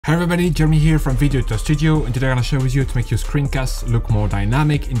Hi everybody, Jeremy here from Video Studio, and today I'm going to share with you to make your screencasts look more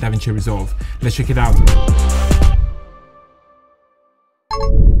dynamic in Davinci Resolve. Let's check it out.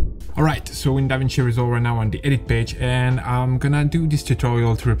 Alright, so in Davinci Resolve right now on the edit page, and I'm gonna do this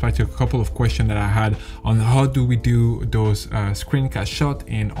tutorial to reply to a couple of questions that I had on how do we do those screencast shots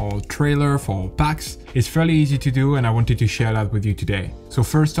in our trailer for packs. It's fairly easy to do and I wanted to share that with you today. So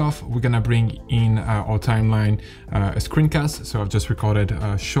first off, we're gonna bring in our timeline a screencast. So I've just recorded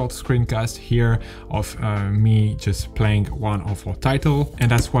a short screencast here of me just playing one of our title,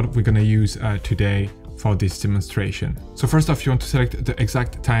 and that's what we're gonna use today for this demonstration. So first off, you want to select the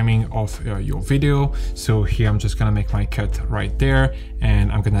exact timing of your video. So here I'm just gonna make my cut right there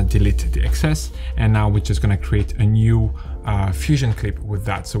and I'm gonna delete the excess, and now we're just gonna create a new Fusion clip with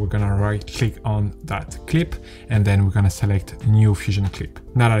that. So we're gonna right click on that clip and then we're gonna select new Fusion clip.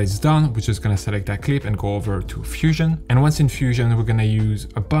 Now that it's done, we're just gonna select that clip and go over to Fusion. And once in Fusion, we're gonna use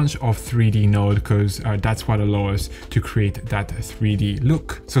a bunch of 3D node because that's what allows us to create that 3D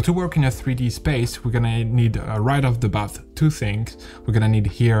look. So to work in a 3D space, we're gonna need right off the bat two things. We're gonna need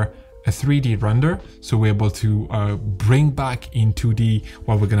here a 3D render, so we're able to bring back in 2D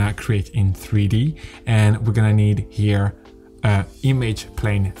what we're gonna create in 3D, and we're gonna need here image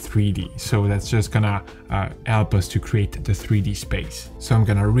plane 3D. So that's just gonna help us to create the 3D space. So I'm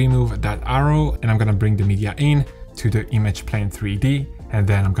gonna remove that arrow and I'm gonna bring the media in to the image plane 3D, and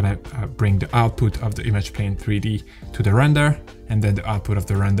then I'm gonna bring the output of the image plane 3D to the render, and then the output of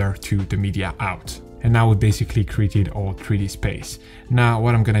the render to the media out. And now we basically created our 3D space. Now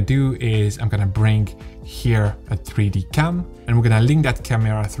what I'm gonna do is I'm gonna bring here a 3D cam, and we're gonna link that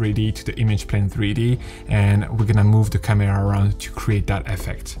camera 3D to the image plane 3D, and we're gonna move the camera around to create that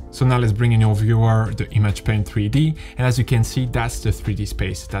effect. So now let's bring in your viewer the image plane 3D, and as you can see, that's the 3D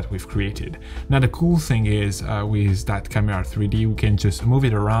space that we've created. Now the cool thing is with that camera 3D, we can just move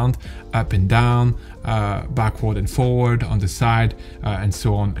it around, up and down, backward and forward, on the side, and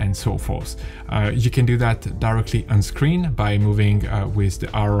so on and so forth. You can do that directly on screen by moving with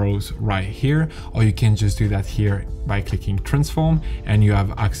the arrows right here, or you can just do that here by clicking transform, and you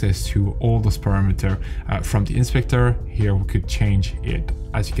have access to all those parameters from the inspector. Here we could change it,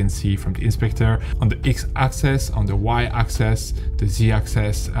 as you can see, from the inspector on the X axis, on the Y axis, the Z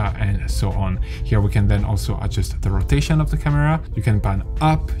axis, and so on. Here we can then also adjust the rotation of the camera. You can pan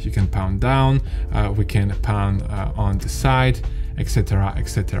up, you can pan down, we can pan on the side, etc,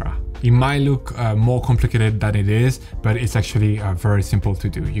 etc. It might look more complicated than it is, but it's actually very simple to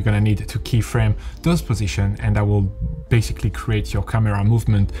do. You're gonna need to keyframe those positions, and that will basically create your camera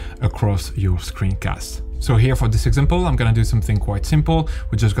movement across your screencast. So here for this example, I'm gonna do something quite simple.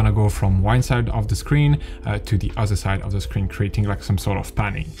 We're just gonna go from one side of the screen to the other side of the screen, creating like some sort of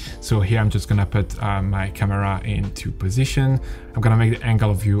panning. So here I'm just gonna put my camera into position. I'm gonna make the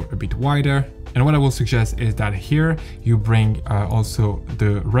angle of view a bit wider. And what I will suggest is that here you bring also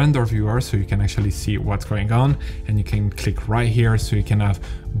the render viewer so you can actually see what's going on, and you can click right here so you can have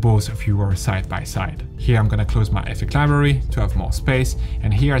both viewers side by side. Here I'm gonna close my effect library to have more space,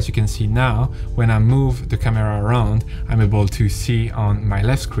 and here, as you can see now, when I move the camera around, I'm able to see on my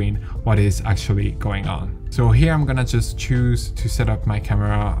left screen what is actually going on. So here I'm gonna just choose to set up my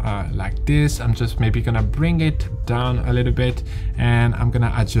camera like this. I'm just maybe gonna bring it down a little bit, and I'm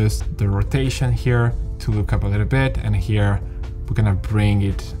gonna adjust the rotation here to look up a little bit, and here we're gonna bring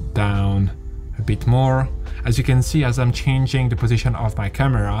it down a bit more. As you can see, as I'm changing the position of my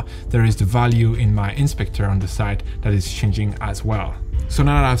camera, there is the value in my inspector on the side that is changing as well. So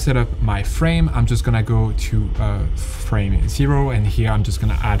now that I've set up my frame, I'm just gonna go to frame 0, and here I'm just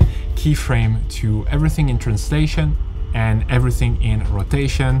gonna add keyframe to everything in translation and everything in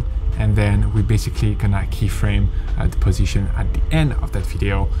rotation, and then we're basically gonna keyframe the position at the end of that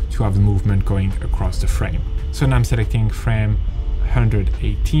video to have the movement going across the frame. So now I'm selecting frame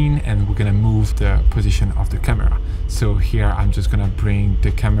 118, and we're gonna move the position of the camera. So here I'm just gonna bring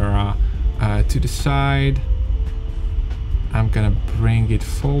the camera to the side. I'm gonna bring it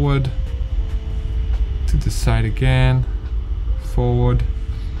forward, to the side again, forward,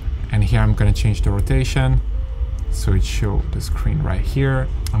 and here I'm gonna change the rotation so it shows the screen right here.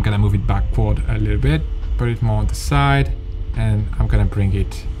 I'm gonna move it backward a little bit, put it more on the side, and I'm gonna bring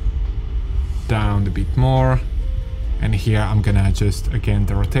it down a bit more. And here I'm gonna adjust again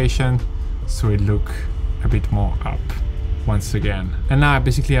the rotation so it look a bit more up once again. And now I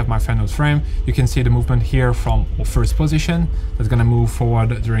basically have my final frame. You can see the movement here from our first position that's gonna move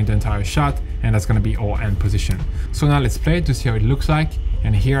forward during the entire shot, and that's gonna be our end position. So now let's play it to see how it looks like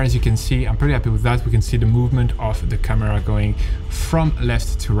And here, as you can see, I'm pretty happy with that. We can see the movement of the camera going from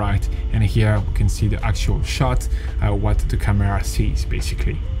left to right. And here we can see the actual shot, what the camera sees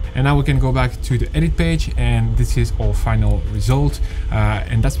basically. And now we can go back to the edit page, and this is our final result.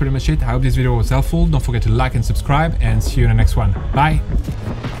 And that's pretty much it. I hope this video was helpful. Don't forget to like and subscribe, and see you in the next one. Bye.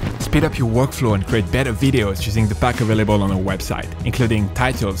 Speed up your workflow and create better videos using the pack available on our website, including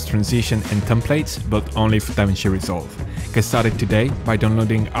titles, transition, and templates, but only for Davinci Resolve. Get started today by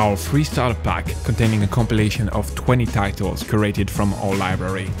downloading our free starter pack containing a compilation of 20 titles curated from our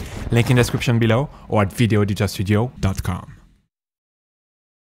library. Link in the description below or at videodigitalstudio.com.